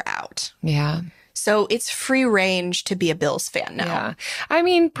Bucks are out. Yeah. So it's free range to be a Bills fan now. Yeah. I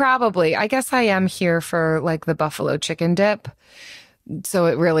mean, probably. I guess I am here for like the buffalo chicken dip. So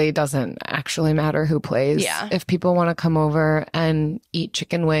it really doesn't actually matter who plays. Yeah. If people want to come over and eat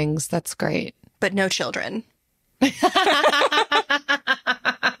chicken wings, that's great. But no children.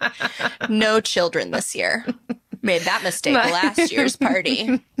 No children this year. Made that mistake last year's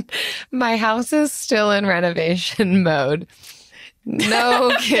party. My house is still in renovation mode.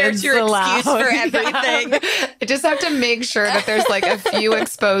 No kids There's your allowed. Excuse for everything. I just have to make sure that there's like a few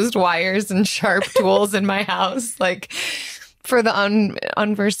exposed wires and sharp tools in my house, like for the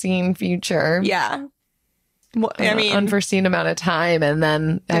unforeseen future. Yeah. Well, I mean, unforeseen amount of time, and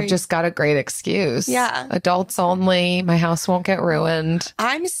then I've just got a great excuse. Yeah. Adults only. My house won't get ruined.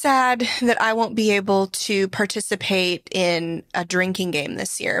 I'm sad that I won't be able to participate in a drinking game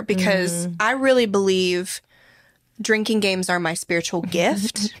this year because I really believe drinking games are my spiritual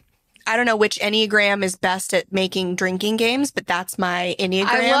gift. I don't know which Enneagram is best at making drinking games, but that's my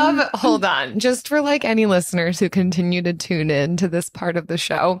Enneagram. Hold on, just for like any listeners who continue to tune in to this part of the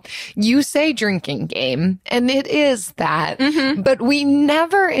show, you say drinking game, and it is that, but we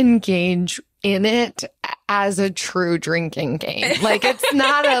never engage in it as a true drinking game. Like, it's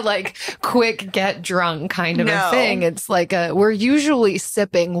not a like quick get drunk kind of a thing. It's like we're usually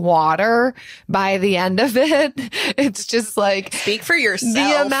sipping water by the end of it. It's just like, speak for yourself.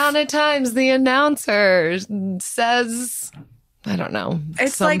 The amount of times the announcer says, I don't know.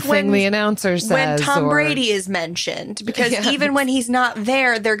 It's like when the announcer says. When Tom Brady is mentioned, because even when he's not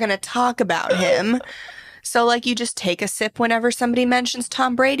there, they're going to talk about him. So like you just take a sip whenever somebody mentions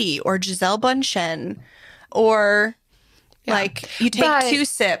Tom Brady or Gisele Bündchen, or like you take 2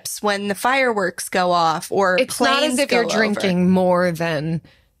 sips when the fireworks go off, or it's not as if you're drinking more than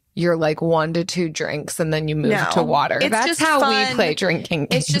your like 1 to 2 drinks and then you move to water. That's just how we play drinking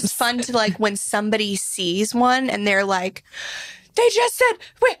games. It's just fun to like when somebody sees one and they're like, they just said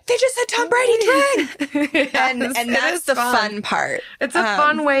Tom Brady drink. and that's the fun part. It's a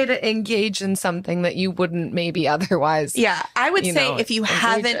fun way to engage in something that you wouldn't maybe otherwise. Yeah. I would say if you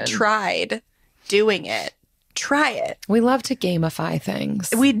haven't tried doing it, try it. We love to gamify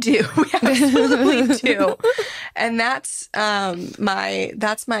things. We do. We absolutely do. And that's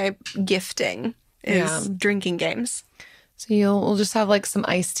my gifting is drinking games. So we'll just have like some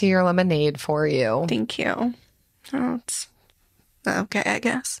iced tea or lemonade for you. Thank you. Oh, it's okay, I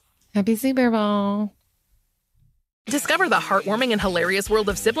guess. Happy Super Bowl. Discover the heartwarming and hilarious world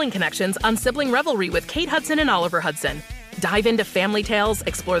of sibling connections on Sibling Revelry with Kate Hudson and Oliver Hudson. Dive into family tales,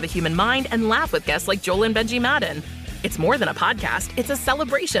 explore the human mind, and laugh with guests like Joel and Benji Madden. It's more than a podcast. It's a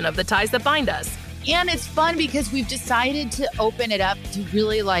celebration of the ties that bind us. And it's fun because we've decided to open it up to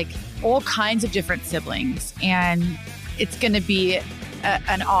really like all kinds of different siblings. And it's going to be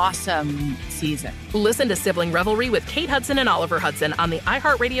an awesome season. Listen to Sibling Revelry with Kate Hudson and Oliver Hudson on the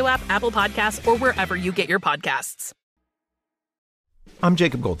iHeartRadio app, Apple Podcasts, or wherever you get your podcasts. I'm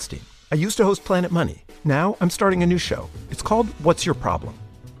Jacob Goldstein. I used to host Planet Money. Now I'm starting a new show. It's called What's Your Problem?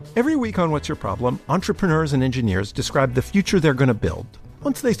 Every week on What's Your Problem, entrepreneurs and engineers describe the future they're going to build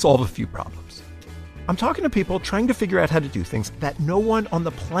once they solve a few problems. I'm talking to people trying to figure out how to do things that no one on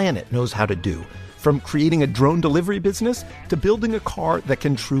the planet knows how to do, from creating a drone delivery business to building a car that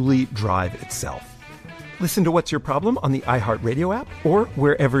can truly drive itself. Listen to What's Your Problem on the iHeartRadio app or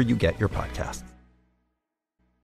wherever you get your podcasts.